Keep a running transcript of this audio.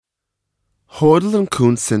Hoidel and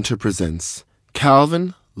Kuhn Center presents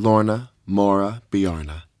Calvin, Lorna, Mora,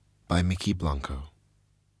 Bjarne by Mickey Blanco.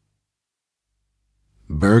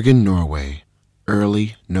 Bergen, Norway,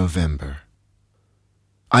 early November.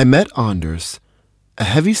 I met Anders, a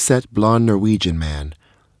heavy-set blond Norwegian man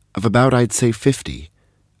of about, I'd say, 50,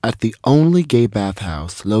 at the only gay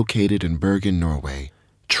bathhouse located in Bergen, Norway,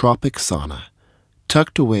 Tropic Sauna,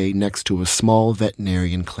 tucked away next to a small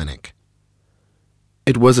veterinarian clinic.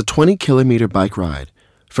 It was a 20-kilometer bike ride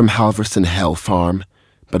from Halvorsen Hell Farm,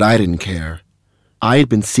 but I didn't care. I had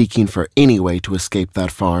been seeking for any way to escape that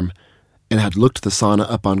farm and had looked the sauna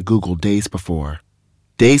up on Google days before.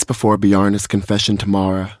 Days before Bjarne's confession to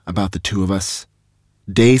Mara about the two of us.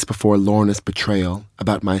 Days before Lorna's betrayal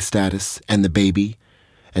about my status and the baby.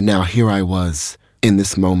 And now here I was, in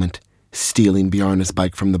this moment, stealing Bjarne's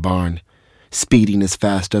bike from the barn, speeding as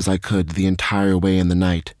fast as I could the entire way in the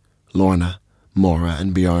night. Lorna, Mora,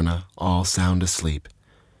 and Bjarne all sound asleep.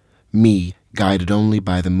 Me, guided only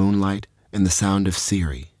by the moonlight and the sound of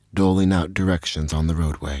Siri doling out directions on the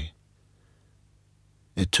roadway.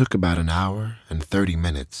 It took about an hour and 30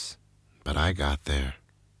 minutes, but I got there.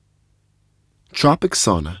 Tropic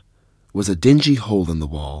Sauna was a dingy hole in the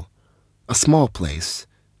wall, a small place,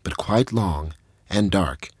 but quite long and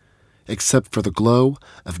dark, except for the glow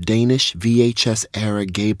of Danish VHS-era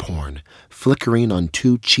gay porn flickering on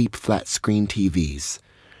two cheap flat-screen TVs,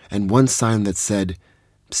 and one sign that said,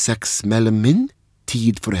 Sex mellom mænd,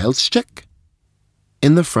 tid for helsecheck.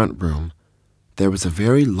 In the front room, there was a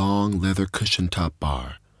very long leather cushion-top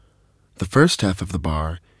bar. The first half of the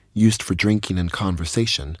bar, used for drinking and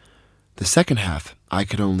conversation, the second half I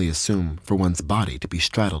could only assume for one's body to be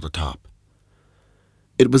straddled atop.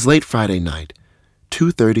 It was late Friday night,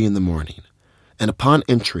 2:30 in the morning, and upon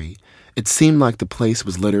entry, it seemed like the place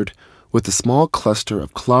was littered with a small cluster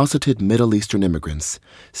of closeted Middle Eastern immigrants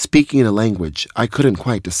speaking a language I couldn't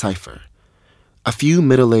quite decipher. A few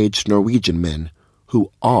middle-aged Norwegian men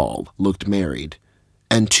who all looked married,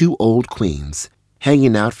 and two old queens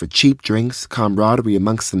hanging out for cheap drinks, camaraderie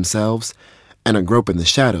amongst themselves, and a grope in the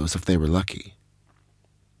shadows if they were lucky.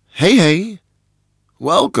 Hey,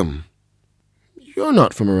 welcome. You're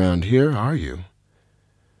not from around here, are you?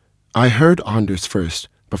 I heard Anders first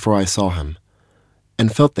before I saw him,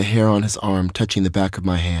 and felt the hair on his arm touching the back of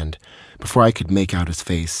my hand before I could make out his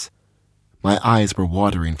face. My eyes were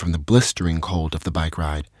watering from the blistering cold of the bike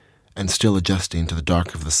ride and still adjusting to the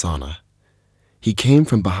dark of the sauna. He came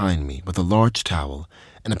from behind me with a large towel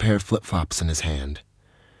and a pair of flip-flops in his hand.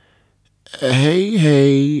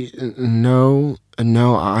 Hey, no,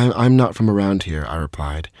 I'm not from around here, I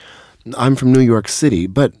replied. I'm from New York City,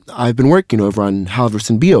 but I've been working over on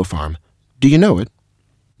Halvorsen Bio Farm. Do you know it?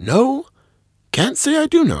 No, can't say I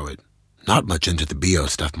do know it. Not much into the bio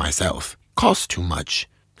stuff myself. Costs too much.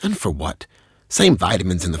 And for what? Same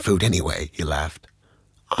vitamins in the food anyway, he laughed.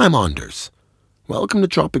 I'm Anders. Welcome to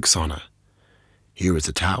Tropic Sauna. Here is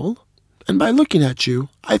a towel, and by looking at you,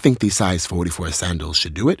 I think these size 44 sandals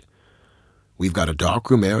should do it. We've got a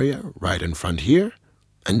darkroom area right in front here,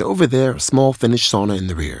 and over there a small finished sauna in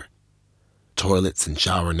the rear. Toilets and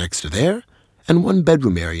shower next to there, and one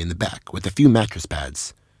bedroom area in the back with a few mattress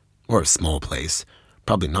pads. Or a small place,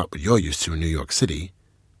 probably not what you're used to in New York City.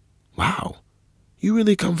 Wow, you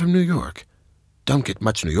really come from New York. Don't get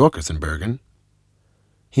much New Yorkers in Bergen.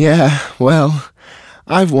 Yeah, well,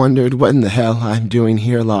 I've wondered what in the hell I'm doing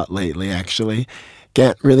here a lot lately, actually.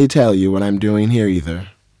 Can't really tell you what I'm doing here either,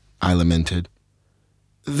 I lamented.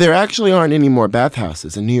 There actually aren't any more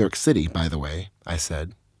bathhouses in New York City, by the way, I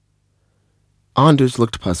said. Anders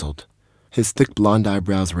looked puzzled, his thick blonde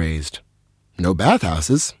eyebrows raised. No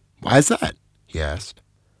bathhouses? Why is that? He asked.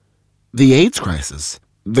 The AIDS crisis.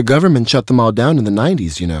 The government shut them all down in the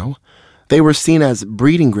 90s, you know. They were seen as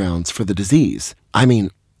breeding grounds for the disease. I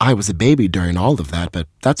mean, I was a baby during all of that, but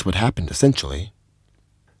that's what happened essentially.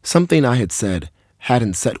 Something I had said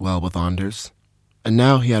hadn't set well with Anders, and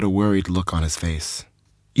now he had a worried look on his face.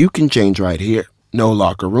 You can change right here. No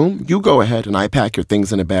locker room. You go ahead and I pack your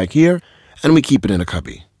things in a bag here, and we keep it in a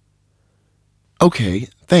cubby. Okay,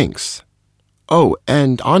 thanks. Oh,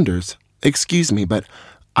 and Anders, excuse me, but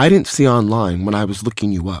I didn't see online when I was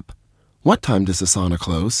looking you up. What time does the sauna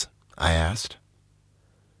close? I asked.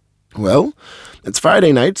 Well, it's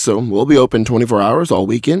Friday night, so we'll be open 24 hours all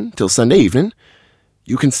weekend till Sunday evening.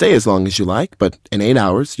 You can stay as long as you like, but in 8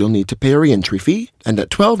 hours you'll need to pay a re-entry fee, and at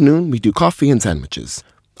 12 noon we do coffee and sandwiches.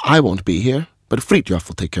 I won't be here, but Fritjof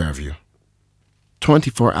will take care of you.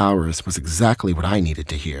 24 hours was exactly what I needed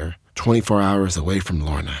to hear. 24 hours away from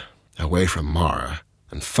Lorna, away from Mara,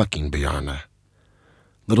 and fucking Bjarne.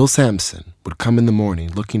 Little Samson would come in the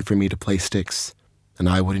morning looking for me to play sticks, and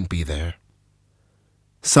I wouldn't be there.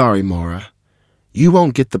 Sorry, Mora. You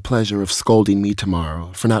won't get the pleasure of scolding me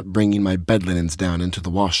tomorrow for not bringing my bed linens down into the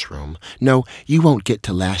washroom. No, you won't get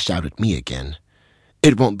to lash out at me again.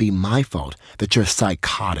 It won't be my fault that your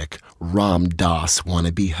psychotic, Ram Dass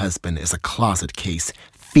wannabe husband is a closet case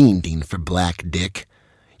fiending for black dick.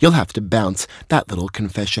 You'll have to bounce that little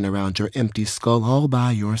confession around your empty skull all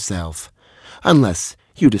by yourself. Unless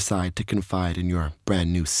you decide to confide in your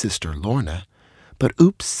brand new sister, Lorna. But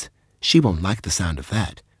oops, she won't like the sound of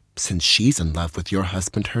that, since she's in love with your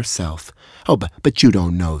husband herself. Oh, but you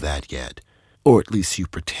don't know that yet. Or at least you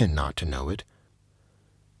pretend not to know it.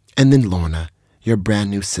 And then Lorna, your brand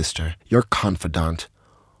new sister, your confidant.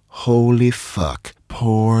 Holy fuck,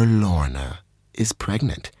 poor Lorna is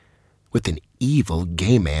pregnant with an evil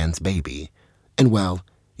gay man's baby. And well,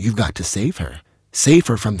 you've got to save her. Save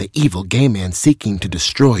her from the evil gay man seeking to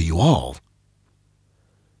destroy you all.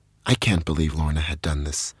 I can't believe Lorna had done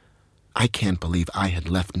this. I can't believe I had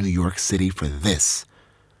left New York City for this.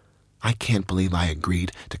 I can't believe I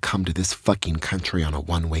agreed to come to this fucking country on a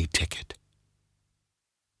one-way ticket.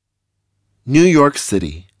 New York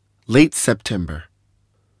City, late September.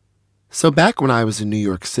 So back when I was in New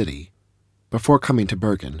York City, before coming to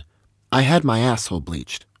Bergen, I had my asshole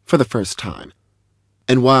bleached for the first time.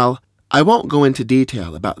 And while I won't go into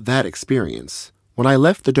detail about that experience, when I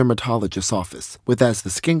left the dermatologist's office with, as the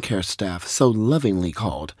skincare staff so lovingly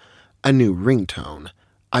called, a new ringtone,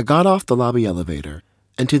 I got off the lobby elevator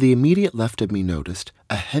and to the immediate left of me noticed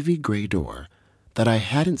a heavy gray door that I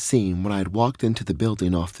hadn't seen when I had walked into the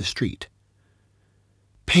building off the street.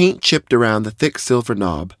 Paint chipped around the thick silver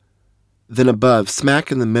knob. Then above,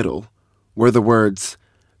 smack in the middle, were the words,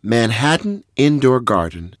 Manhattan Indoor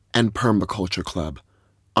Garden and Permaculture Club,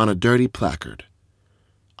 on a dirty placard.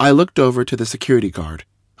 I looked over to the security guard,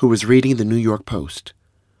 who was reading the New York Post.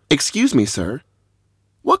 "Excuse me, sir.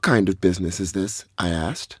 What kind of business is this?" I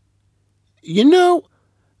asked. "You know,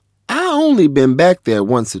 I only been back there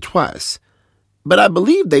once or twice, but I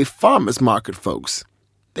believe they farmers market folks.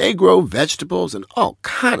 They grow vegetables and all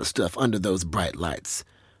kind of stuff under those bright lights.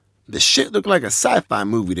 The shit looked like a sci-fi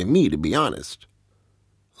movie to me, to be honest."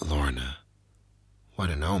 Lorna. What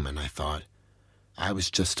an omen, I thought. I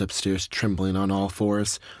was just upstairs trembling on all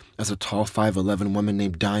fours as a tall 5'11" woman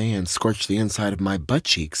named Diane scorched the inside of my butt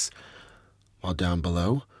cheeks, while down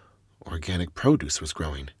below, organic produce was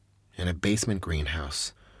growing in a basement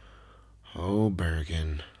greenhouse. Oh,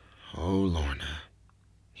 Bergen. Oh, Lorna.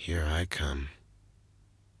 Here I come.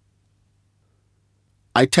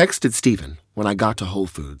 I texted Stephen when I got to Whole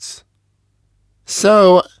Foods.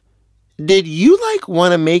 "So, did you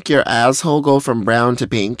want to make your asshole go from brown to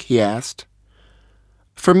pink?" he asked.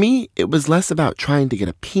 For me, it was less about trying to get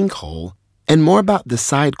a pink hole and more about the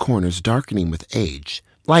side corners darkening with age.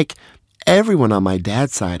 Like, everyone on my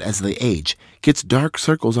dad's side as they age gets dark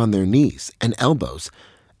circles on their knees and elbows,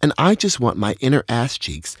 and I just want my inner ass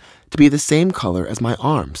cheeks to be the same color as my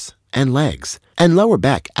arms and legs, and lower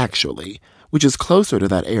back, actually, which is closer to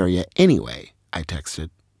that area anyway, I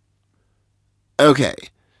texted. "Okay,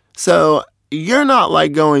 so you're not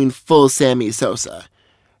going full Sammy Sosa.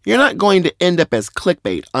 You're not going to end up as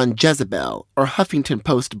clickbait on Jezebel or Huffington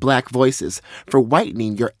Post Black Voices for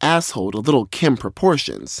whitening your asshole to little Kim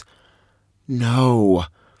proportions." No,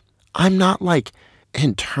 I'm not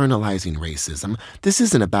internalizing racism. This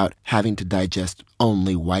isn't about having to digest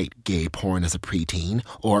only white gay porn as a preteen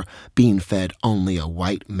or being fed only a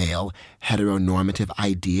white male heteronormative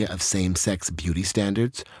idea of same-sex beauty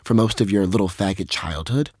standards for most of your little faggot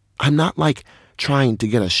childhood. I'm not trying to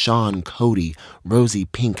get a Sean Cody rosy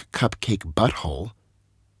pink cupcake butthole.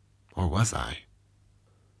 Or was I?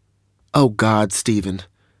 Oh God, Stephen.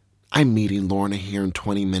 I'm meeting Lorna here in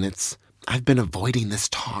 20 minutes. I've been avoiding this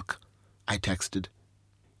talk, I texted.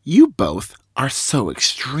 You both are so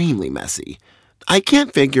extremely messy. I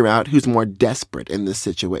can't figure out who's more desperate in this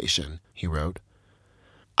situation, he wrote.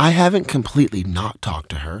 I haven't completely not talked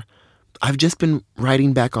to her. I've just been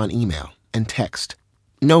writing back on email and text.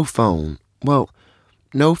 No phone. Well,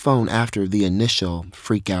 no phone after the initial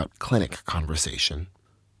freak-out clinic conversation.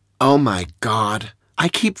 Oh my God. I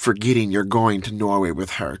keep forgetting you're going to Norway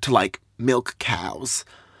with her to, milk cows.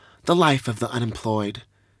 The life of the unemployed.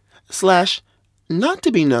 / not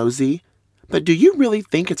to be nosy, but do you really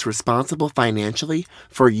think it's responsible financially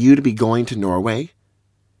for you to be going to Norway?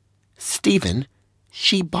 Stephen,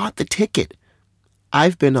 she bought the ticket.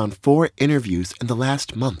 I've been on 4 interviews in the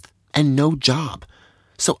last month and no job.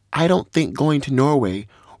 So I don't think going to Norway,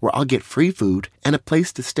 where I'll get free food and a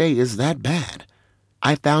place to stay, is that bad.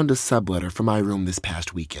 I found a subletter for my room this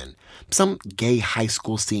past weekend. Some gay high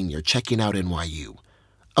school senior checking out NYU.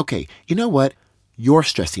 Okay, you know what? You're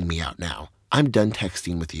stressing me out now. I'm done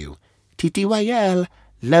texting with you. TTYL,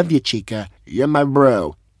 love you, chica. You're my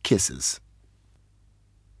bro. Kisses.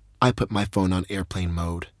 I put my phone on airplane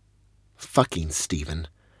mode. Fucking Steven.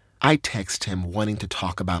 I text him wanting to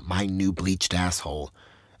talk about my new bleached asshole,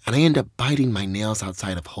 and I end up biting my nails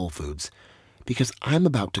outside of Whole Foods because I'm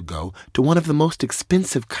about to go to one of the most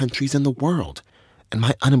expensive countries in the world, and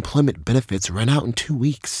my unemployment benefits run out in 2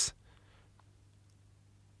 weeks.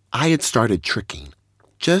 I had started tricking,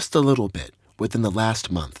 just a little bit, within the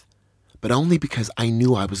last month, but only because I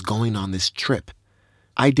knew I was going on this trip.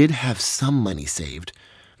 I did have some money saved,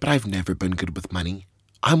 but I've never been good with money.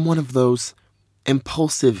 I'm one of those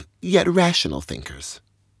impulsive yet rational thinkers.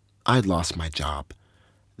 I'd lost my job.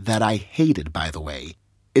 That I hated, by the way.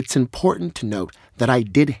 It's important to note that I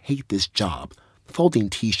did hate this job, folding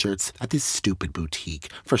t-shirts at this stupid boutique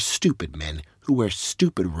for stupid men who wear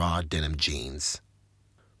stupid raw denim jeans.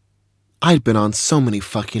 I'd been on so many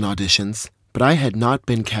fucking auditions, but I had not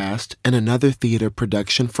been cast in another theater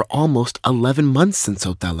production for almost 11 months since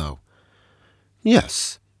Othello.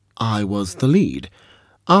 Yes, I was the lead.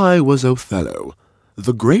 I was Othello,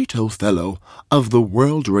 the great Othello of the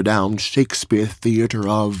world-renowned Shakespeare Theater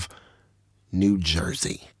of New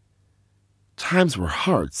Jersey. Times were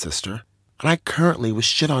hard, sister, and I currently was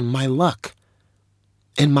shit on my luck.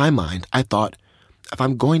 In my mind, I thought, if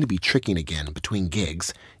I'm going to be tricking again between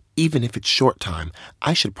gigs, even if it's short time,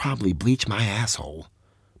 I should probably bleach my asshole.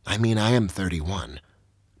 I mean, I am 31.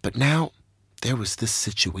 But now, there was this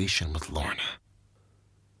situation with Lorna.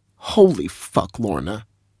 Holy fuck, Lorna.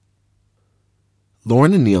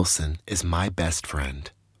 Lorna Nielsen is my best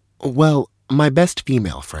friend. Well, my best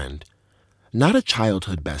female friend. Not a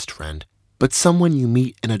childhood best friend, but someone you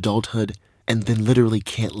meet in adulthood and then literally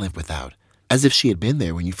can't live without, as if she had been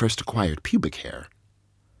there when you first acquired pubic hair.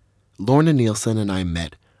 Lorna Nielsen and I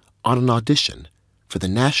met on an audition for the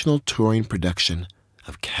national touring production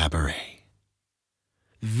of Cabaret.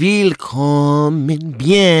 Willkommen,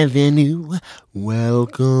 bienvenue,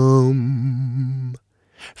 welcome.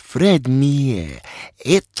 Fred mir,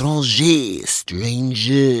 étranger,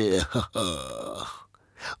 stranger.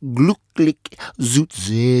 Glücklich zu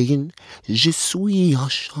sehen, je suis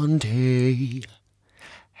enchanté.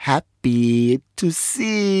 Happy to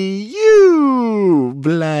see you,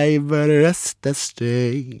 bleibe resta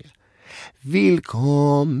stay.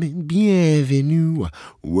 Willkommen, bienvenue,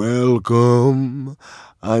 welcome.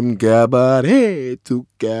 I'm cabaret to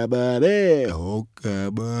cabaret, oh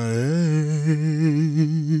cabaret.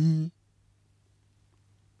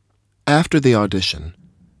 After the audition,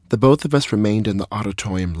 the both of us remained in the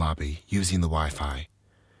auditorium lobby using the Wi-Fi.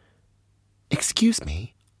 Excuse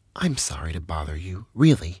me, I'm sorry to bother you,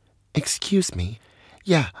 really. Excuse me.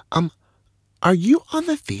 Yeah, are you on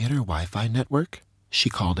the theater Wi-Fi network? She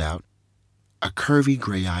called out. A curvy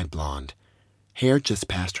gray-eyed blonde, hair just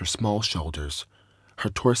past her small shoulders, her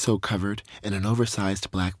torso covered in an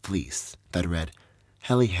oversized black fleece that read,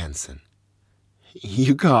 Helly Hansen.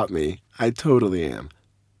 You caught me. I totally am.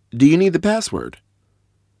 Do you need the password?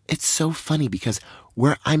 It's so funny because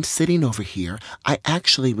where I'm sitting over here, I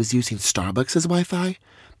actually was using Starbucks' Wi-Fi,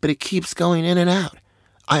 but it keeps going in and out.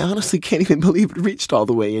 I honestly can't even believe it reached all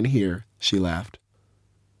the way in here, she laughed.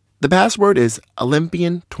 The password is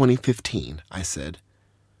Olympian 2015, I said.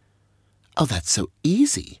 Oh, that's so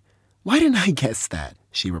easy. Why didn't I guess that?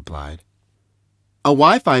 She replied. A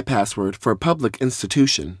Wi-Fi password for a public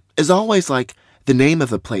institution is always like the name of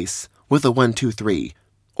the place with a 123,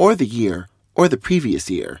 or the year, or the previous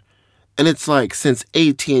year. And it's like, since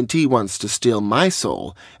AT&T wants to steal my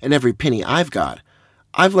soul and every penny I've got,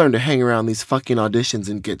 I've learned to hang around these fucking auditions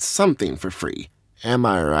and get something for free. Am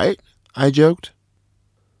I right? I joked.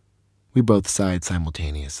 We both sighed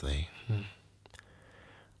simultaneously.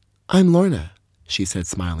 I'm Lorna, she said,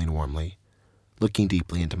 smiling warmly, looking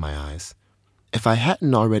deeply into my eyes. If I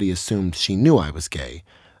hadn't already assumed she knew I was gay,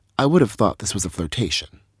 I would have thought this was a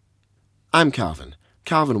flirtation. I'm Calvin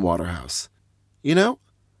Waterhouse. You know,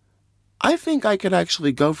 I think I could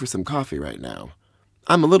actually go for some coffee right now.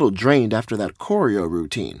 I'm a little drained after that choreo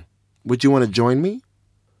routine. Would you want to join me?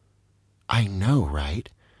 I know, right?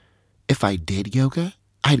 If I did yoga,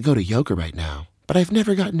 I'd go to yoga right now, but I've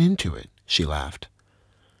never gotten into it, she laughed.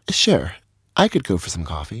 Sure, I could go for some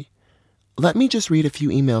coffee. Let me just read a few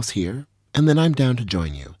emails here, and then I'm down to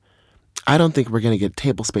join you. I don't think we're going to get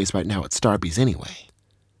table space right now at Starbucks anyway.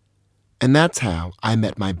 And that's how I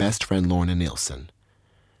met my best friend Lorna Nielsen.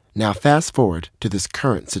 Now fast forward to this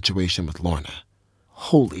current situation with Lorna.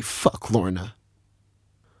 Holy fuck, Lorna.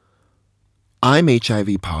 I'm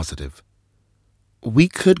HIV positive. We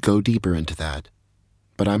could go deeper into that,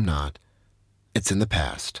 but I'm not. It's in the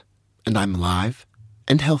past, and I'm alive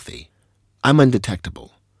and healthy. I'm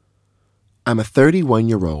undetectable. I'm a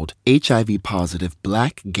 31-year-old HIV-positive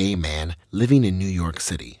black gay man living in New York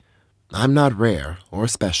City. I'm not rare or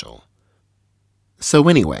special. So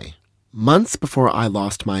anyway, months before I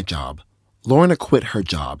lost my job, Lorna quit her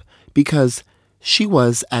job because she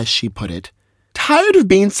was, as she put it, tired of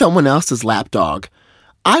being someone else's lapdog.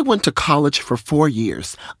 I went to college for 4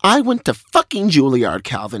 years. I went to fucking Juilliard,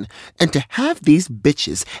 Calvin. And to have these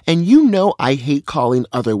bitches, and you know I hate calling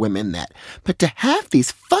other women that, but to have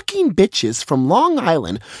these fucking bitches from Long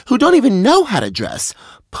Island who don't even know how to dress,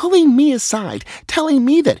 pulling me aside, telling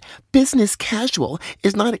me that business casual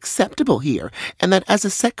is not acceptable here, and that as a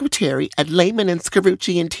secretary at Lehman and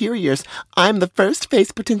Scarucci Interiors, I'm the first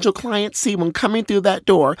face potential clients see when coming through that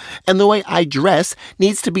door, and the way I dress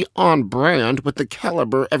needs to be on brand with the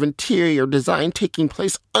caliber of interior design taking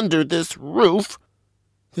place under this roof.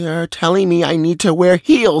 They're telling me I need to wear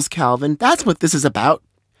heels, Calvin. That's what this is about.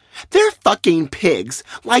 They're fucking pigs.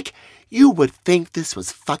 Like, you would think this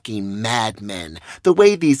was fucking Mad Men, the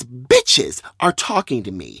way these bitches are talking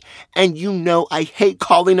to me. And you know I hate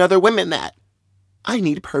calling other women that. I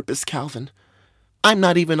need purpose, Calvin. I'm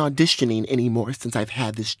not even auditioning anymore since I've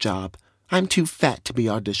had this job. I'm too fat to be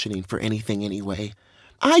auditioning for anything anyway.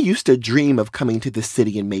 I used to dream of coming to this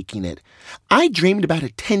city and making it. I dreamed about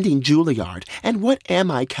attending Juilliard, and what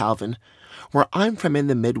am I, Calvin? Where I'm from in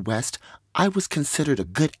the Midwest, I was considered a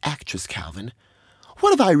good actress, Calvin.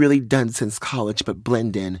 What have I really done since college but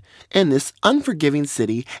blend in this unforgiving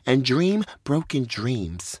city and dream broken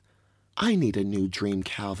dreams? I need a new dream,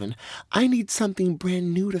 Calvin. I need something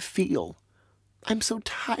brand new to feel. I'm so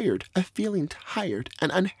tired of feeling tired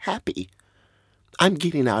and unhappy. I'm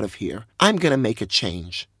getting out of here. I'm going to make a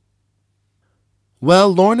change. Well,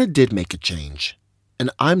 Lorna did make a change. And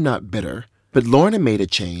I'm not bitter, but Lorna made a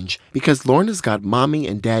change because Lorna's got Mommy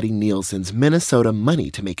and Daddy Nielsen's Minnesota money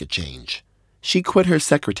to make a change. She quit her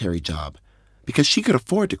secretary job because she could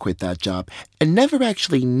afford to quit that job and never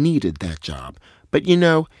actually needed that job. But you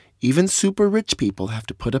know, even super rich people have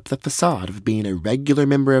to put up the facade of being a regular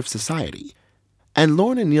member of society. And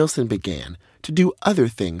Lorna Nielsen began to do other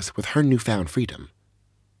things with her newfound freedom.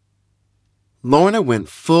 Lorna went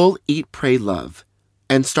full eat, pray, love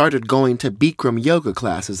and started going to Bikram yoga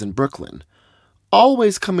classes in Brooklyn,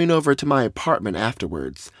 always coming over to my apartment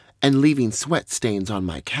afterwards and leaving sweat stains on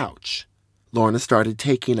my couch. Lorna started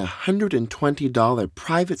taking $120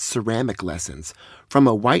 private ceramic lessons from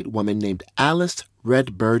a white woman named Alice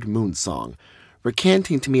Redbird Moonsong,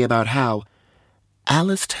 recanting to me about how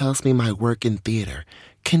Alice tells me my work in theater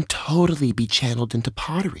can totally be channeled into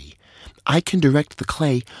pottery. I can direct the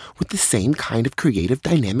clay with the same kind of creative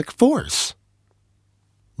dynamic force.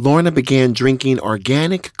 Lorna began drinking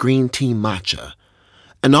organic green tea matcha,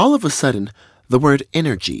 and all of a sudden, the word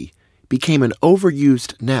energy became an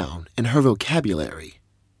overused noun in her vocabulary.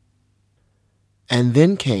 And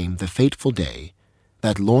then came the fateful day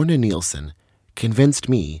that Lorna Nielsen convinced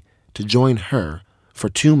me to join her for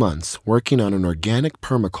 2 months working on an organic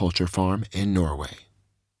permaculture farm in Norway.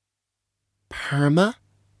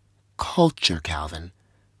 Permaculture, Calvin.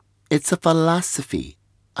 It's a philosophy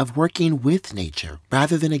of working with nature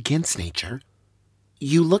rather than against nature.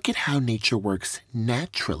 You look at how nature works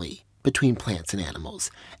naturally between plants and animals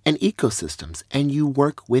and ecosystems, and you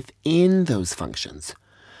work within those functions.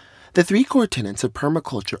 The 3 core tenets of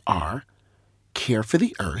permaculture are care for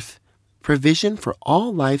the earth, provision for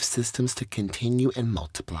all life systems to continue and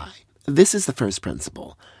multiply. This is the first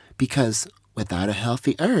principle, because without a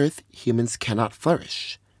healthy earth, humans cannot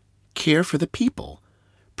flourish. Care for the people,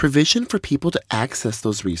 provision for people to access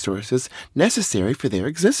those resources necessary for their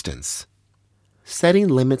existence. Setting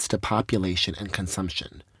limits to population and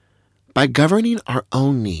consumption. By governing our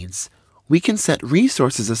own needs, we can set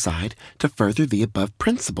resources aside to further the above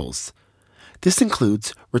principles. This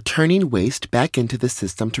includes returning waste back into the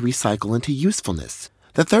system to recycle into usefulness.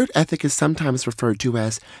 The third ethic is sometimes referred to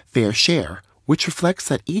as fair share, which reflects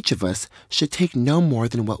that each of us should take no more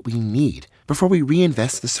than what we need before we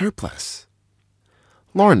reinvest the surplus.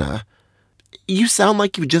 Lorna, you sound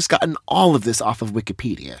like you've just gotten all of this off of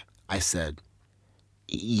Wikipedia, I said.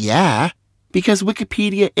 Yeah, because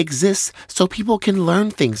Wikipedia exists so people can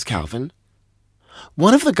learn things, Calvin.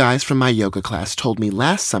 One of the guys from my yoga class told me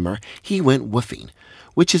last summer he went woofing,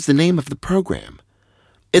 which is the name of the program.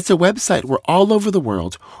 It's a website where all over the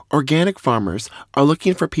world, organic farmers are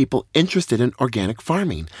looking for people interested in organic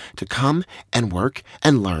farming to come and work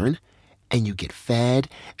and learn, and you get fed,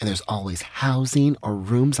 and there's always housing or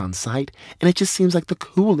rooms on site, and it just seems like the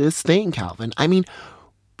coolest thing, Calvin. I mean,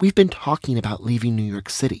 we've been talking about leaving New York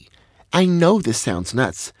City. I know this sounds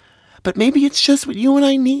nuts, but maybe it's just what you and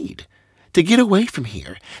I need. to get away from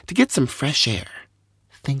here, to get some fresh air.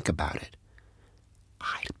 Think about it.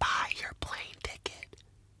 I'd buy your plane ticket.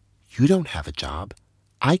 You don't have a job.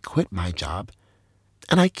 I quit my job.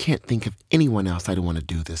 And I can't think of anyone else I'd want to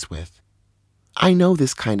do this with. I know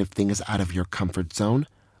this kind of thing is out of your comfort zone,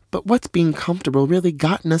 but what's being comfortable really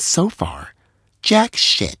gotten us so far? Jack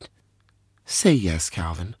shit. Say yes,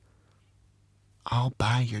 Calvin. I'll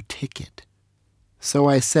buy your ticket. So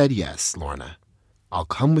I said yes, Lorna. I'll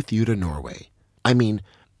come with you to Norway. I mean,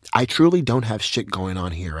 I truly don't have shit going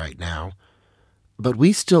on here right now. But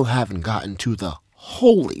we still haven't gotten to the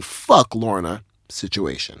holy fuck, Lorna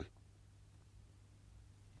situation.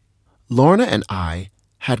 Lorna and I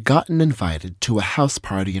had gotten invited to a house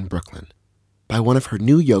party in Brooklyn by one of her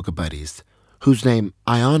new yoga buddies, whose name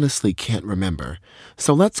I honestly can't remember,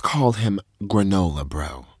 so let's call him Granola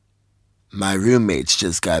Bro. My roommates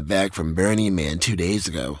just got back from Burning Man 2 days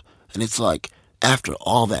ago, and it's like, after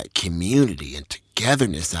all that community and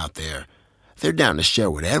togetherness out there, they're down to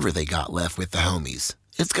share whatever they got left with the homies.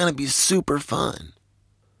 It's gonna be super fun.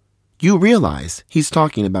 You realize he's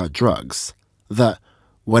talking about drugs. The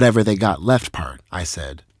whatever they got left part, I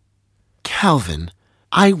said. Calvin,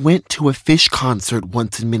 I went to a Fish concert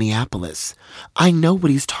once in Minneapolis. I know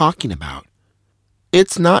what he's talking about.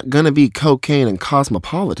 It's not gonna be cocaine and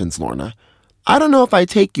cosmopolitans, Lorna. I don't know if I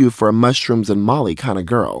take you for a mushrooms and Molly kind of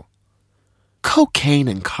girl. Cocaine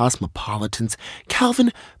and cosmopolitans?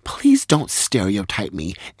 Calvin, please don't stereotype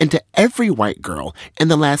me into every white girl in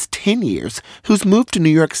the last 10 years who's moved to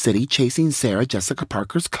New York City chasing Sarah Jessica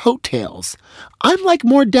Parker's coattails. I'm like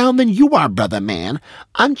more down than you are, brother man.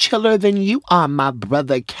 I'm chiller than you are, my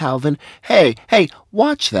brother Calvin. Hey,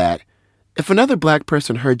 watch that. If another black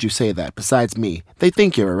person heard you say that besides me, they'd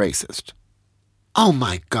think you're a racist. Oh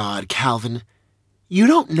my God, Calvin. You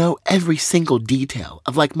don't know every single detail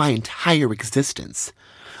of my entire existence.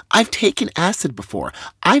 I've taken acid before.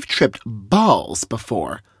 I've tripped balls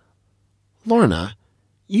before. Lorna,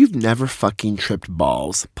 you've never fucking tripped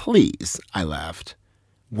balls. Please, I laughed.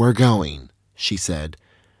 We're going, she said,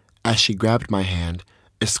 as she grabbed my hand,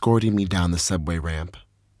 escorting me down the subway ramp.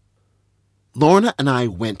 Lorna and I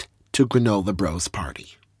went to Granola Bro's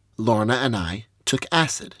party. Lorna and I took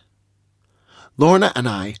acid. Lorna and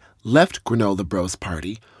I left Granola Bro's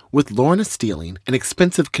party with Lorna stealing an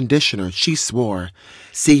expensive conditioner she swore,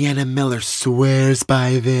 Sienna Miller swears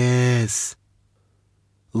by this.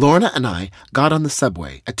 Lorna and I got on the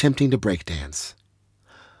subway attempting to breakdance.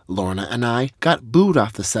 Lorna and I got booed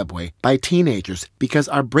off the subway by teenagers because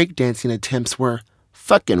our breakdancing attempts were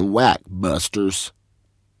fucking whack, busters.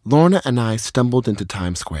 Lorna and I stumbled into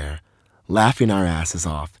Times Square, laughing our asses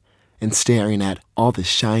off and staring at all the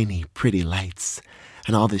shiny, pretty lights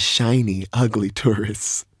and all the shiny, ugly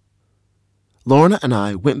tourists. Lorna and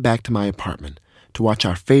I went back to my apartment to watch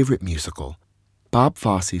our favorite musical, Bob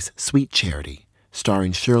Fosse's Sweet Charity,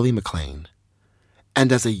 starring Shirley MacLaine.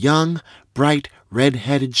 And as a young, bright,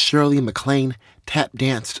 red-headed Shirley MacLaine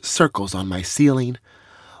tap-danced circles on my ceiling,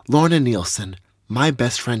 Lorna Nielsen, my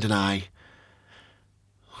best friend, and I,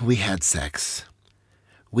 we had sex.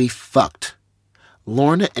 We fucked.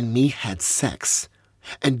 Lorna and me had sex.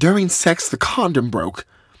 And during sex, the condom broke.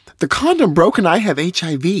 The condom broke and I have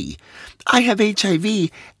HIV. I have HIV.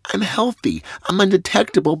 I'm healthy. I'm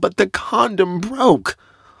undetectable, but the condom broke.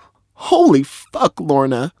 Holy fuck,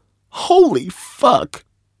 Lorna. Holy fuck.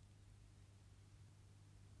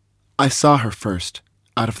 I saw her first,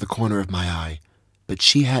 out of the corner of my eye, but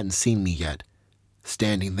she hadn't seen me yet,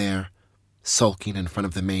 standing there, sulking in front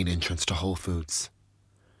of the main entrance to Whole Foods.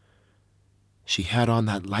 She had on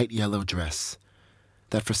that light yellow dress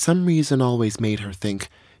that for some reason always made her think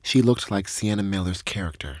she looked like Sienna Miller's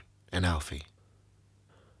character in Alfie.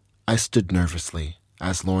 I stood nervously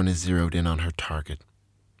as Lorna zeroed in on her target,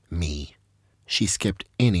 me. She skipped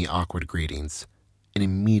any awkward greetings and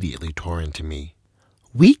immediately tore into me.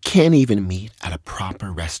 We can't even meet at a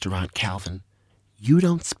proper restaurant, Calvin. You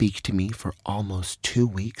don't speak to me for almost 2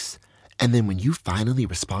 weeks, and then when you finally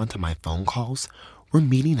respond to my phone calls, we're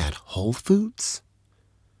meeting at Whole Foods?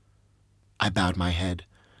 I bowed my head,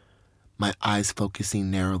 my eyes focusing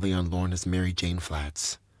narrowly on Lorna's Mary Jane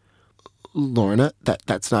flats. Lorna,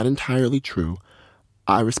 that's not entirely true.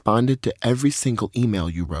 I responded to every single email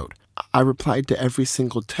you wrote. I replied to every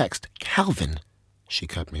single text. Calvin, she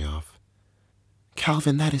cut me off.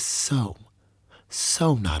 Calvin, that is so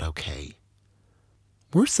not okay.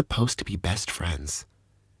 We're supposed to be best friends.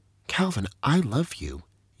 Calvin, I love you.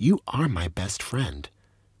 You are my best friend.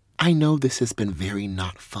 I know this has been very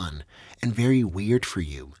not fun and very weird for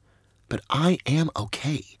you, but I am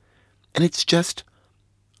okay. And it's just,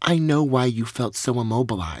 I know why you felt so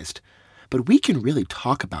immobilized, but we can really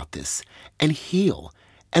talk about this and heal.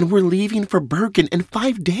 And we're leaving for Bergen in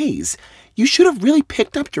 5 days. You should have really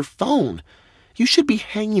picked up your phone. You should be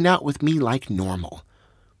hanging out with me like normal.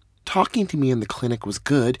 Talking to me in the clinic was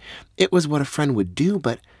good. It was what a friend would do,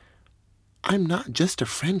 but I'm not just a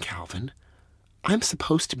friend, Calvin. I'm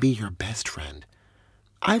supposed to be your best friend.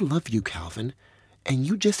 I love you, Calvin, and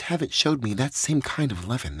you just haven't showed me that same kind of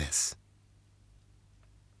love in this.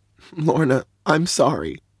 Lorna, I'm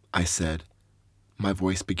sorry, I said, my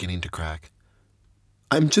voice beginning to crack.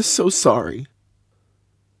 I'm just so sorry.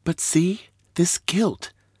 But see, this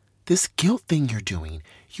guilt thing you're doing,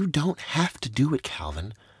 you don't have to do it,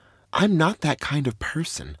 Calvin. I'm not that kind of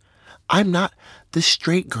person. I'm not the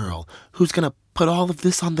straight girl who's gonna put all of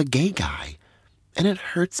this on the gay guy. And it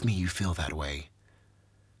hurts me you feel that way.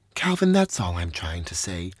 Calvin, that's all I'm trying to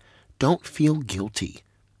say. Don't feel guilty.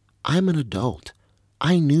 I'm an adult.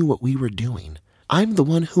 I knew what we were doing. I'm the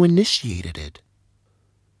one who initiated it.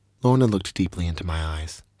 Lorna looked deeply into my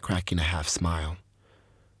eyes, cracking a half smile.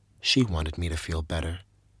 She wanted me to feel better.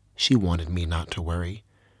 She wanted me not to worry.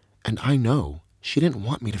 And I know she didn't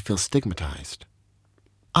want me to feel stigmatized.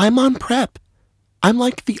 I'm on PrEP. I'm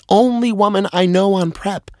like the only woman I know on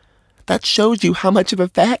PrEP. That shows you how much of a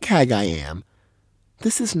fat hag I am.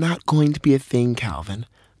 This is not going to be a thing, Calvin.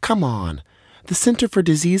 Come on. The Center for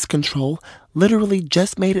Disease Control literally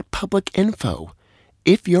just made it public info.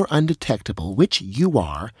 If you're undetectable, which you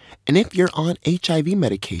are, and if you're on HIV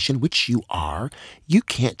medication, which you are, you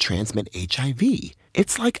can't transmit HIV.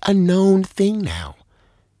 It's like a known thing now.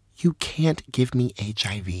 You can't give me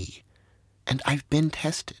HIV. And I've been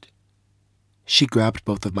tested. She grabbed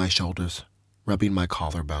both of my shoulders, rubbing my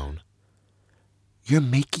collarbone. You're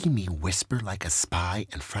making me whisper like a spy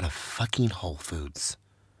in front of fucking Whole Foods.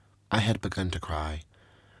 I had begun to cry,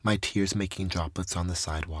 my tears making droplets on the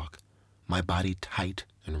sidewalk, my body tight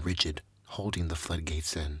and rigid, holding the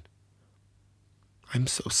floodgates in. I'm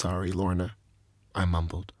so sorry, Lorna, I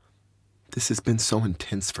mumbled. This has been so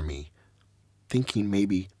intense for me. Thinking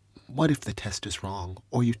maybe, what if the test is wrong,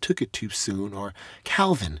 or you took it too soon, or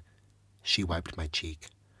Calvin. She wiped my cheek.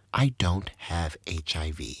 I don't have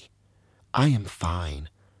HIV. I am fine.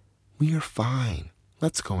 We are fine.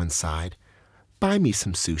 Let's go inside. Buy me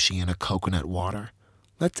some sushi and a coconut water.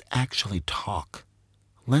 Let's actually talk.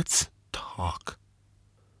 Let's talk.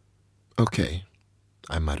 Okay,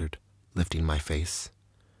 I muttered, lifting my face.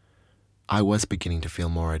 I was beginning to feel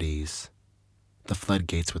more at ease. The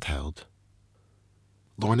floodgates withheld.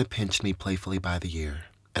 Lorna pinched me playfully by the ear,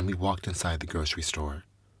 and we walked inside the grocery store.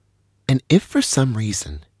 And if for some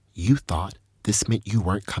reason you thought this meant you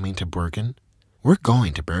weren't coming to Bergen, we're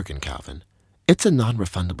going to Bergen, Calvin. It's a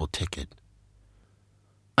non-refundable ticket.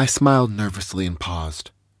 I smiled nervously and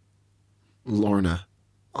paused. Lorna,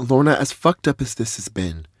 as fucked up as this has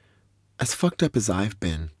been, as fucked up as I've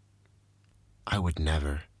been, I would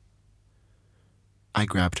never. I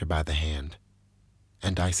grabbed her by the hand,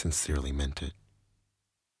 and I sincerely meant it.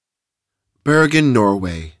 Bergen,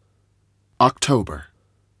 Norway, October.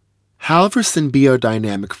 Halvorsen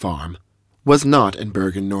Biodynamic Farm was not in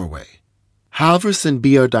Bergen, Norway. Halvorsen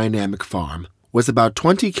Biodynamic Farm was about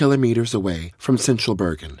 20 kilometers away from central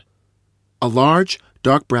Bergen. A large,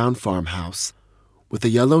 dark brown farmhouse with a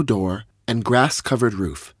yellow door and grass-covered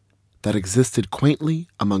roof that existed quaintly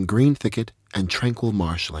among green thicket and tranquil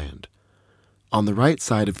marshland. On the right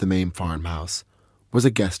side of the main farmhouse was a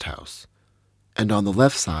guest house, and on the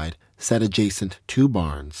left side sat adjacent 2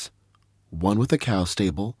 barns, one with a cow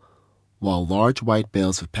stable, while large white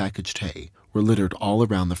bales of packaged hay were littered all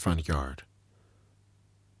around the front yard.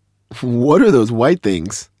 What are those white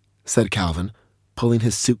things? Said Calvin, pulling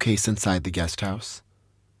his suitcase inside the guest house.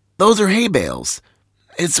 Those are hay bales.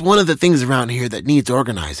 It's one of the things around here that needs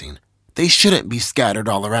organizing. They shouldn't be scattered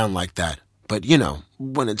all around like that. But,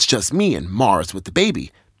 when it's just me and Mars with the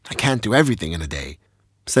baby, I can't do everything in a day,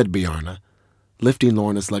 said Bjarne, lifting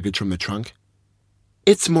Lorna's luggage from the trunk.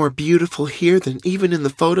 It's more beautiful here than even in the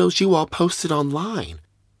photos you all posted online,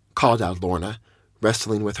 called out Lorna,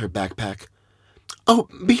 wrestling with her backpack. Oh,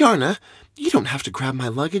 Bjarne, you don't have to grab my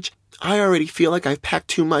luggage. I already feel like I've packed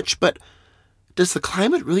too much, but does the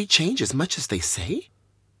climate really change as much as they say?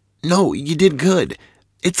 No, you did good.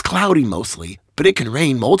 It's cloudy mostly, but it can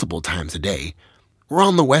rain multiple times a day. We're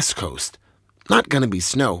on the west coast. Not gonna be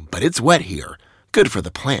snow, but it's wet here. Good for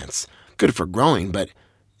the plants. Good for growing, but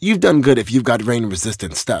you've done good if you've got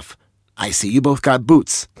rain-resistant stuff. I see you both got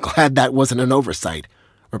boots. Glad that wasn't an oversight,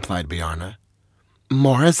 replied Bjarne.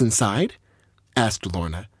 Mara's inside? Asked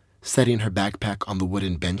Lorna, setting her backpack on the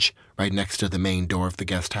wooden bench right next to the main door of the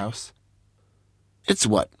guest house. It's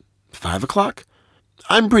 5 o'clock?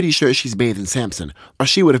 I'm pretty sure she's bathing Samson, or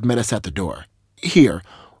she would have met us at the door. Here,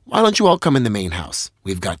 why don't you all come in the main house?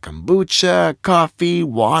 We've got kombucha, coffee,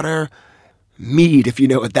 water, mead, if you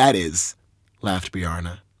know what that is, laughed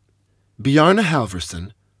Bjarne. Bjarne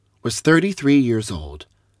Halvorsen was 33 years old,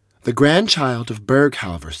 the grandchild of Berg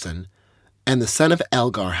Halvorsen and the son of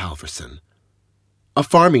Elgar Halvorsen. A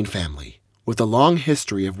farming family with a long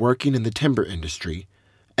history of working in the timber industry,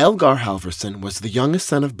 Elgar Halvorsen was the youngest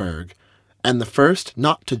son of Berg and the first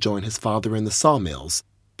not to join his father in the sawmills,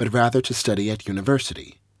 but rather to study at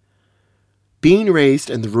university. Being raised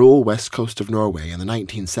in the rural west coast of Norway in the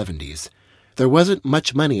 1970s, there wasn't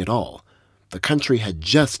much money at all. The country had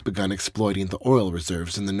just begun exploiting the oil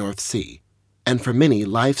reserves in the North Sea, and for many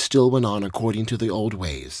life still went on according to the old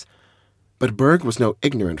ways. But Berg was no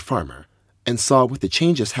ignorant farmer, and saw with the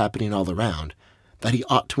changes happening all around that he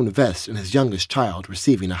ought to invest in his youngest child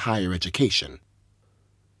receiving a higher education.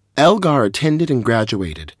 Elgar attended and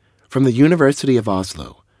graduated from the University of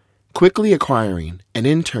Oslo, quickly acquiring an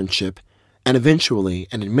internship and eventually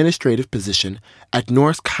an administrative position at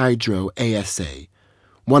Norsk Hydro ASA,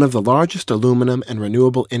 one of the largest aluminum and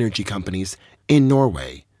renewable energy companies in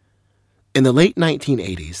Norway. In the late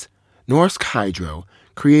 1980s, Norsk Hydro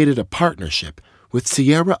created a partnership with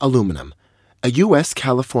Sierra Aluminum, a U.S.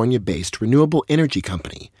 California-based renewable energy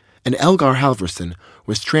company, and Elgar Halvorsen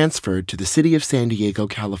was transferred to the city of San Diego,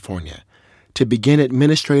 California, to begin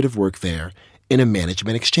administrative work there in a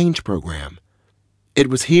management exchange program. It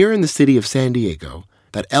was here in the city of San Diego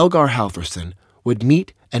that Elgar Halvorsen would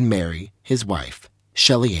meet and marry his wife,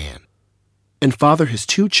 Shelly Ann, and father his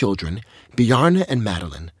two children, Bjarne and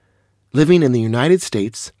Madeline, living in the United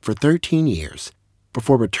States for 13 years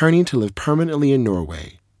before returning to live permanently in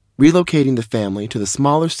Norway, relocating the family to the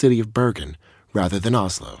smaller city of Bergen rather than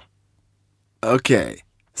Oslo. Okay,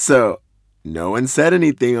 so no one said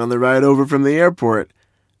anything on the ride over from the airport,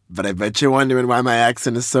 but I bet you're wondering why my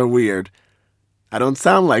accent is so weird. I don't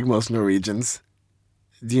sound like most Norwegians.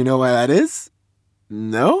 Do you know why that is?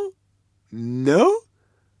 No? No?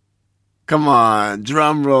 Come on,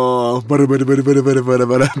 drum roll. Because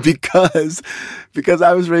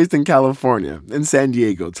I was raised in California, in San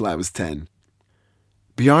Diego till I was 10.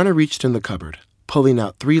 Bjarne reached in the cupboard, pulling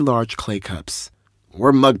out 3 large clay cups.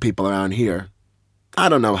 We're mug people around here. I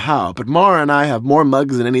don't know how, but Mara and I have more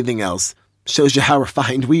mugs than anything else. Shows you how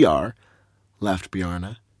refined we are, laughed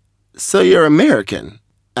Bjarne. So you're American?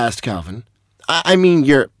 Asked Calvin. I mean,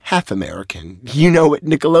 you're half American. You know what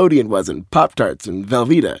Nickelodeon was and Pop-Tarts and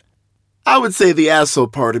Velveeta. I would say the asshole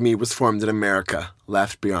part of me was formed in America,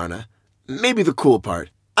 laughed Bjarne. Maybe the cool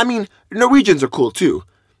part. I mean, Norwegians are cool too.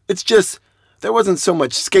 It's just, there wasn't so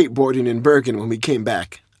much skateboarding in Bergen when we came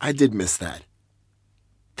back. I did miss that.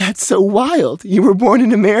 That's so wild. You were born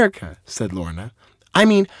in America, said Lorna. I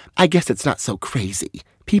mean, I guess it's not so crazy.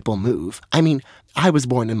 People move. I mean, I was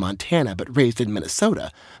born in Montana but raised in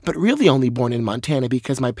Minnesota, but really only born in Montana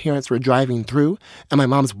because my parents were driving through and my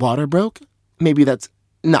mom's water broke. Maybe that's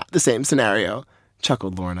not the same scenario,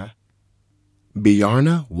 chuckled Lorna.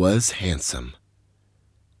 Bjarne was handsome.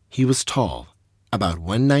 He was tall, about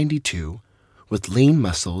 192, with lean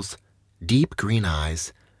muscles, deep green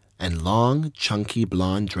eyes, and long, chunky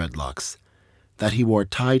blonde dreadlocks that he wore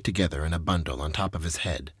tied together in a bundle on top of his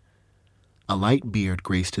head. A light beard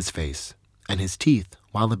graced his face, and his teeth,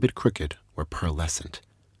 while a bit crooked, were pearlescent.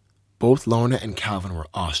 Both Lorna and Calvin were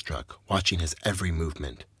awestruck, watching his every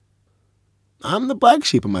movement. I'm the black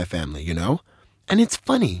sheep of my family, you know, and it's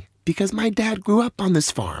funny because my dad grew up on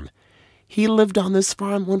this farm. He lived on this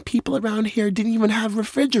farm when people around here didn't even have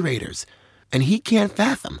refrigerators, and he can't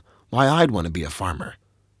fathom why I'd want to be a farmer.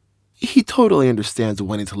 He totally understands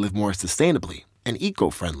wanting to live more sustainably and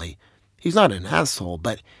eco-friendly. He's not an asshole,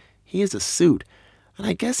 but he is a suit, and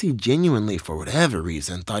I guess he genuinely, for whatever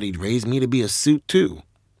reason, thought he'd raise me to be a suit too.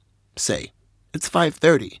 Say, it's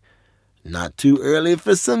 5:30. Not too early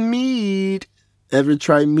for some mead. Ever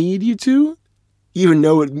try mead, you two? You even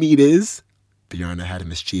know what mead is? Bjarne had a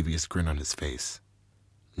mischievous grin on his face.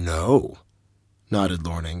 No, nodded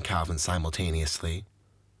Lorna and Calvin simultaneously.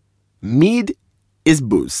 Mead is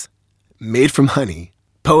booze, made from honey.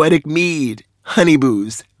 Poetic mead, honey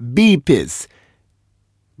booze, bee piss.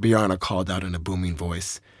 Bjarne called out in a booming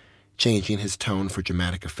voice, changing his tone for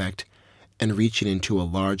dramatic effect and reaching into a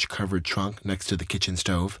large covered trunk next to the kitchen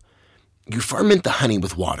stove. You ferment the honey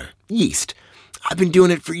with water, yeast. I've been doing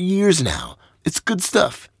it for years now. It's good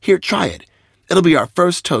stuff. Here, try it. It'll be our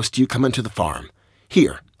first toast to you coming to the farm.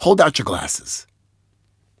 Here, hold out your glasses.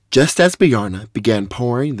 Just as Bjarne began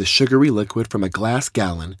pouring the sugary liquid from a glass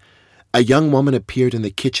gallon, a young woman appeared in the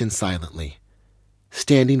kitchen silently.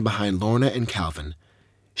 Standing behind Lorna and Calvin,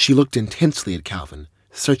 She looked intensely at Calvin,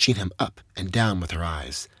 searching him up and down with her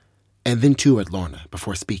eyes, and then too at Lorna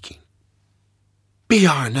before speaking.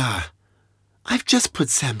 "Bjarne, I've just put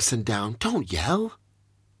Samson down. Don't yell."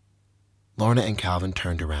 Lorna and Calvin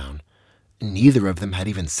turned around. Neither of them had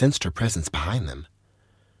even sensed her presence behind them.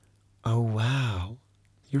 "Oh, wow.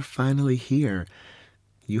 You're finally here.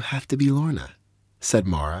 You have to be Lorna," said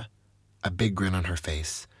Mara, a big grin on her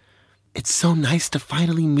face. "It's so nice to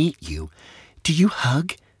finally meet you. Do you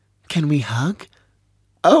hug? Can we hug?"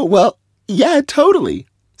 "Oh, well, yeah, totally,"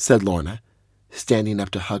 said Lorna, standing up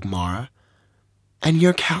to hug Mara. "And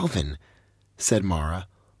you're Calvin," said Mara,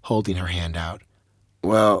 holding her hand out.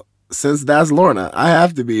 "Well, since that's Lorna, I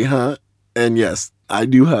have to be, huh? And yes, I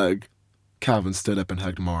do hug." Calvin stood up and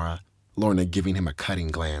hugged Mara, Lorna giving him a cutting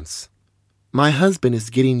glance. "My husband is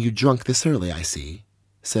getting you drunk this early, I see,"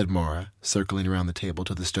 said Mara, circling around the table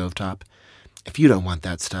to the stovetop. "If you don't want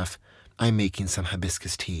that stuff, I'm making some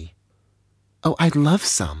hibiscus tea." "Oh, I'd love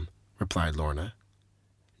some," replied Lorna.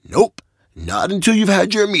 "Nope, not until you've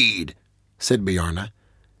had your mead," said Bjarne,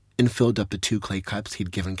 and filled up the 2 clay cups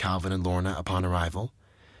he'd given Calvin and Lorna upon arrival.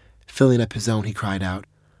 Filling up his own, he cried out,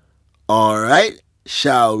 "All right,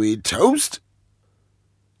 shall we toast?"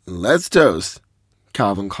 "Let's toast,"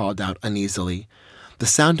 Calvin called out uneasily. The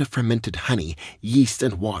sound of fermented honey, yeast,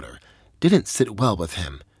 and water didn't sit well with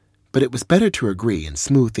him, but it was better to agree and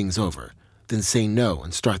smooth things over than say no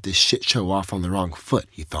and start this shit show off on the wrong foot,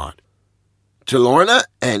 he thought. "To Lorna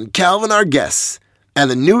and Calvin, our guests, and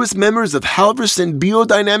the newest members of Halverson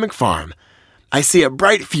Biodynamic Farm. I see a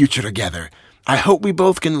bright future together. I hope we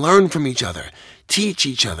both can learn from each other, teach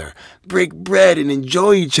each other, break bread, and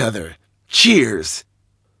enjoy each other. Cheers!"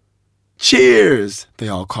 "Cheers!" they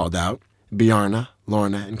all called out, Bjarne,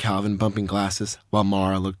 Lorna, and Calvin bumping glasses while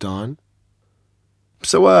Mara looked on.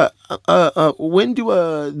 "So, when do,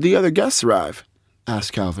 the other guests arrive?"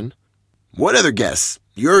 asked Calvin. "What other guests?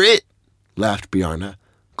 You're it," laughed Bjarne,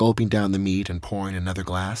 gulping down the meat and pouring another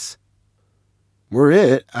glass. "We're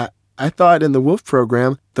it? I thought in the Wolf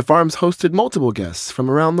program the farms hosted multiple guests from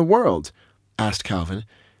around the world," asked Calvin,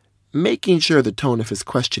 making sure the tone of his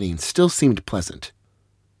questioning still seemed pleasant.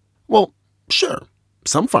 "Well, sure.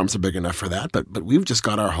 Some farms are big enough for that, but we've just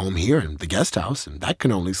got our home here in the guest house, and that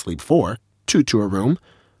can only sleep 4, 2 to a room.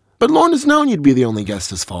 But Lorna's known you'd be the only guest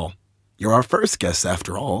this fall. You're our first guest,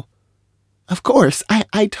 after all." "Of course,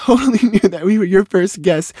 I totally knew that we were your first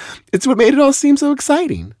guests. It's what made it all seem so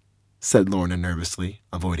exciting," said Lorna nervously,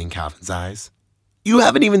 avoiding Calvin's eyes. "You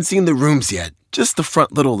haven't even seen the rooms yet, just the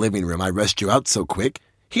front little living room I rushed you out so quick.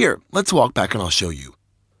 Here, let's walk back and I'll show you."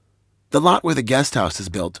 The lot where the guest house is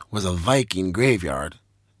built was a Viking graveyard.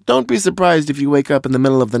 "Don't be surprised if you wake up in the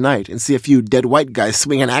middle of the night and see a few dead white guys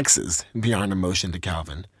swinging axes," Bjarne motioned to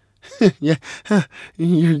Calvin. "Yeah,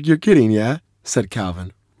 you're kidding, yeah?" said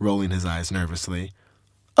Calvin, rolling his eyes nervously.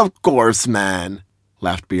 "Of course, man,"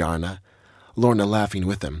 laughed Bjarne, Lorna laughing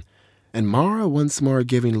with him, and Mara once more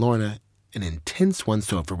giving Lorna an intense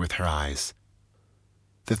once-over with her eyes.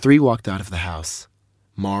 The 3 walked out of the house,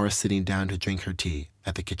 Mara sitting down to drink her tea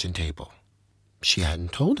at the kitchen table. She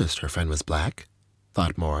hadn't told us her friend was black,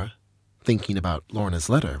 thought Mara, thinking about Lorna's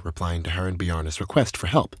letter replying to her and Bjarne's request for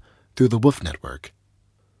help through the Wolf Network.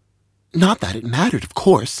 Not that it mattered, of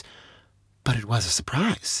course, but it was a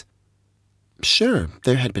surprise. Sure,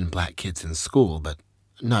 there had been black kids in school, but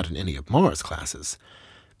not in any of Mara's classes.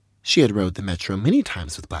 She had rode the metro many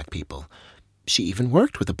times with black people. She even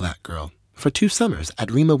worked with a black girl for 2 summers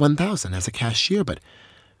at Rima 1000 as a cashier, but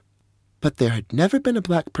there had never been a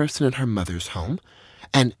black person in her mother's home,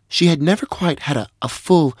 and she had never quite had a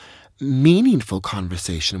full, meaningful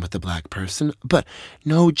conversation with a black person, but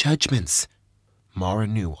no judgments. Mara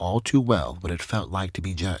knew all too well what it felt like to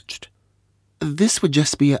be judged. This would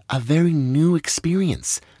just be a very new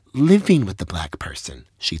experience, living with the black person,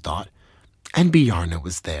 she thought. And Bjarne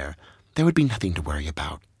was there. There would be nothing to worry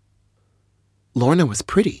about. Lorna was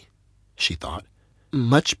pretty, she thought,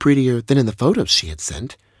 much prettier than in the photos she had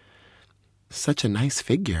sent. Such a nice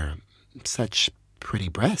figure, such pretty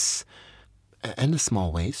breasts, and a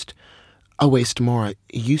small waist. A waist Mara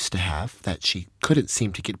used to have that she couldn't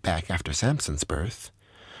seem to get back after Samson's birth.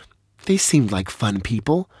 They seemed like fun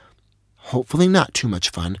people. Hopefully not too much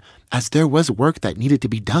fun, as there was work that needed to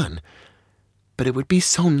be done. But it would be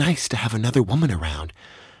so nice to have another woman around,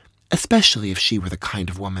 especially if she were the kind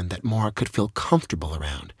of woman that Mara could feel comfortable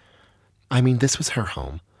around. I mean, this was her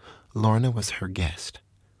home. Lorna was her guest.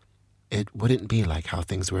 It wouldn't be like how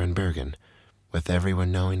things were in Bergen, with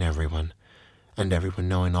everyone knowing everyone, and everyone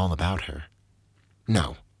knowing all about her.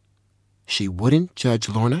 No, she wouldn't judge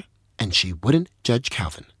Lorna, and she wouldn't judge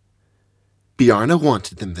Calvin. Bjarne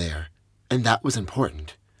wanted them there, and that was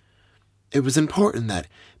important. It was important that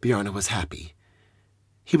Bjarne was happy.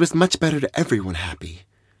 He was much better to everyone happy.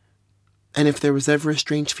 And if there was ever a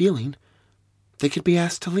strange feeling, they could be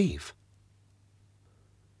asked to leave.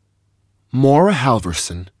 Mora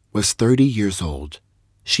Halvorsen was 30 years old.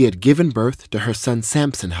 She had given birth to her son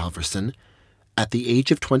Samson Halvorsen at the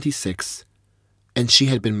age of 26, and she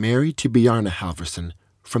had been married to Bjarne Halvorsen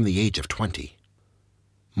from the age of 20.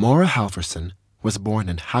 Mora Halvorsen was born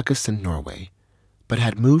in Haugesund, Norway, but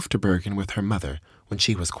had moved to Bergen with her mother when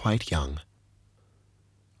she was quite young.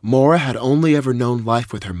 Mora had only ever known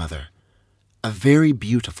life with her mother, a very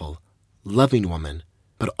beautiful, loving woman,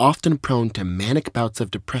 but often prone to manic bouts of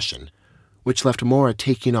depression, which left Mora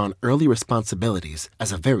taking on early responsibilities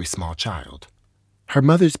as a very small child. Her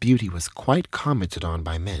mother's beauty was quite commented on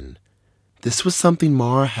by men. This was something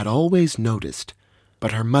Mora had always noticed,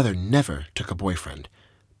 but her mother never took a boyfriend,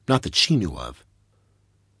 not that she knew of.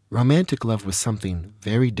 Romantic love was something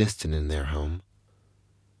very distant in their home.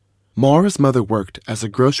 Mora's mother worked as a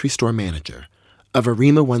grocery store manager of a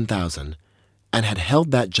Rema 1000 and had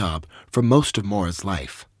held that job for most of Mora's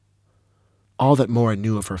life. All that Mora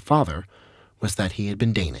knew of her father was that he had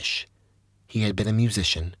been Danish, he had been a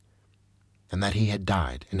musician, and that he had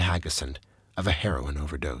died in Haugesund of a heroin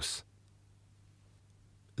overdose.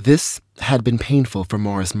 This had been painful for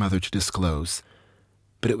Mora's mother to disclose,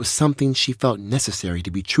 but it was something she felt necessary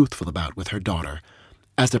to be truthful about with her daughter,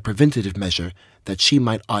 as a preventative measure that she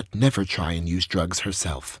ought never try and use drugs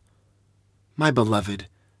herself. My beloved,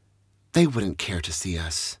 they wouldn't care to see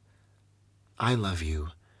us. I love you.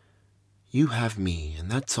 You have me,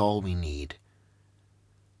 and that's all we need.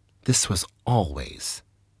 This was always,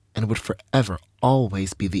 and would forever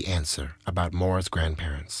always be the answer about Mora's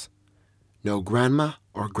grandparents. No grandma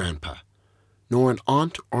or grandpa, nor an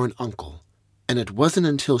aunt or an uncle, and it wasn't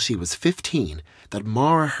until she was 15 that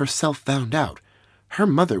Mora herself found out her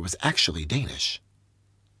mother was actually Danish.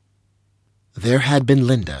 There had been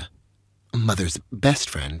Linda, Mother's best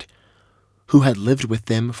friend, who had lived with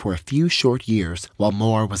them for a few short years while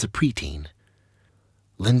Mora was a preteen.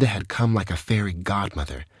 Linda had come like a fairy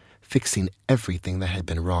godmother, fixing everything that had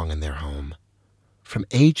been wrong in their home. From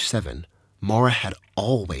age 7, Mora had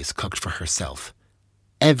always cooked for herself,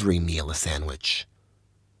 every meal a sandwich.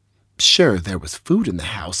 Sure, there was food in the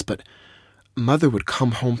house, but Mother would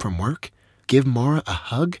come home from work, give Mora a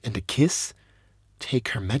hug and a kiss, take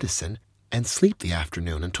her medicine, and sleep the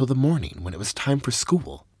afternoon until the morning when it was time for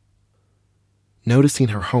school. Noticing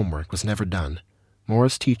her homework was never done,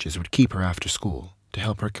 Mora's teachers would keep her after school to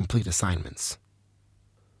help her complete assignments.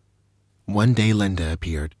 One day Linda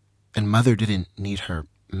appeared, and Mother didn't need her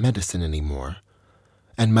medicine anymore,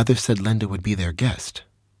 and Mother said Linda would be their guest.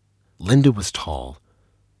 Linda was tall,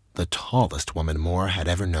 the tallest woman Mora had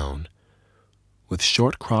ever known, with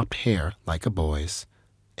short cropped hair like a boy's,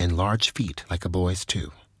 and large feet like a boy's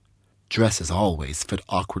too. Dresses always fit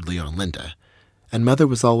awkwardly on Linda, and Mother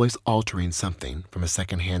was always altering something from a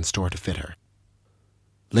second-hand store to fit her.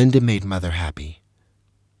 Linda made Mother happy,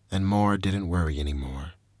 and Mora didn't worry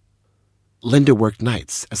anymore. Linda worked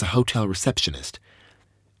nights as a hotel receptionist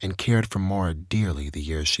and cared for Mora dearly the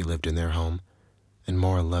years she lived in their home, and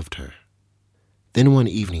Mora loved her. Then one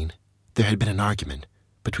evening, there had been an argument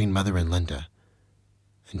between Mother and Linda,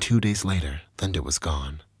 and 2 days later, Linda was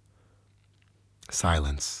gone.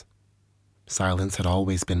 Silence. Silence had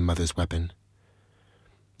always been Mother's weapon.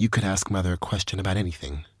 You could ask Mother a question about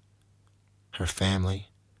anything. Her family,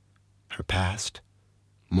 her past,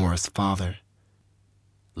 Mora's father,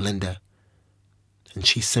 Linda, and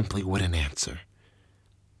she simply wouldn't answer,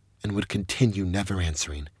 and would continue never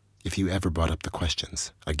answering if you ever brought up the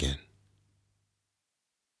questions again.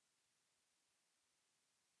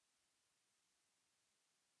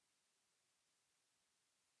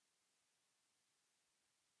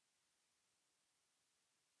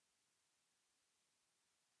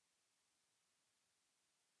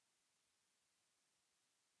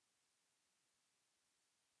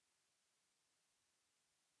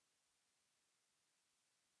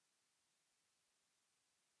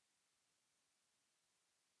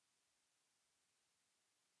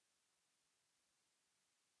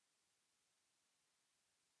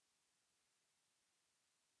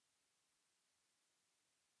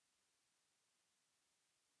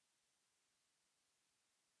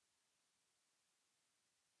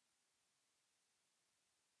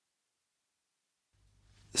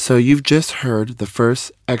 So you've just heard the first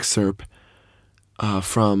excerpt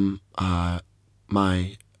from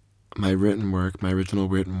my written work, my original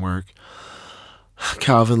written work,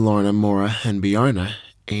 Calvin, Lorna, Mora, and Bjarne,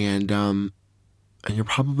 and you're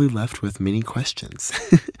probably left with many questions.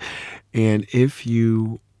 And if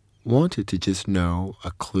you wanted to just know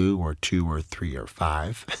a clue or two or three or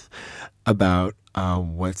five about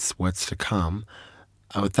what's to come.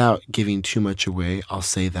 Without giving too much away, I'll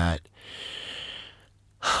say that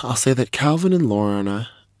Calvin and Lorna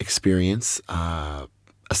experience a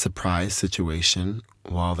surprise situation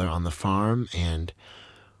while they're on the farm, and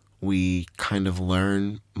we kind of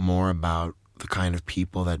learn more about the kind of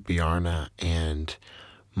people that Bjarna and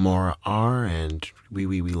Mora are, and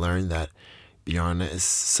we learn that Bjarna is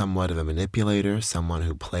somewhat of a manipulator, someone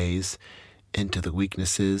who plays into the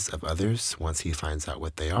weaknesses of others once he finds out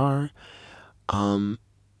what they are. Um,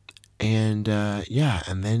 and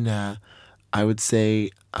then I would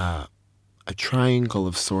say a triangle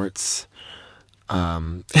of sorts.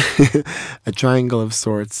 Um, a triangle of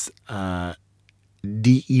sorts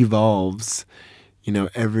de-evolves,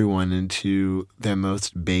 everyone into the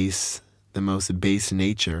most base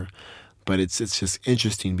nature. But it's just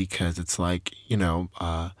interesting because it's like,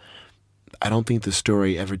 I don't think the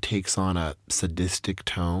story ever takes on a sadistic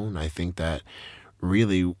tone. I think that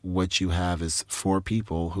really what you have is four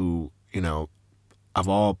people who, have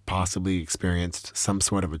all possibly experienced some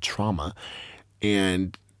sort of a trauma,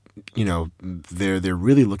 and they're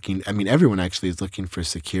really looking. I mean, everyone actually is looking for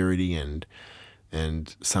security and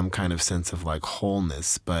some kind of sense of like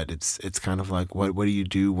wholeness. But it's kind of like, what do you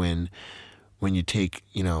do when you take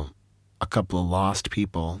a couple of lost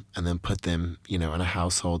people and then put them in a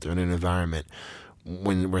household or in an environment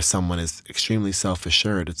where someone is extremely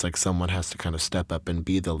self-assured. It's like someone has to kind of step up and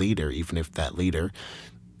be the leader, even if that leader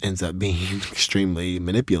ends up being extremely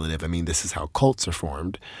manipulative. I mean, this is how cults are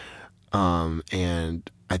formed. And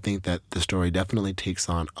I think that the story definitely takes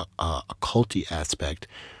on a culty aspect.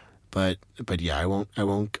 But yeah, I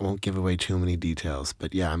won't give away too many details.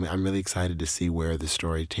 But yeah, I'm really excited to see where the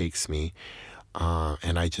story takes me.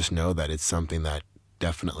 And I just know that it's something that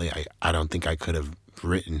definitely I don't think I could have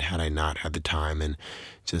written had I not had the time and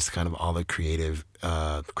just kind of all the creative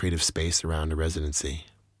space around a residency.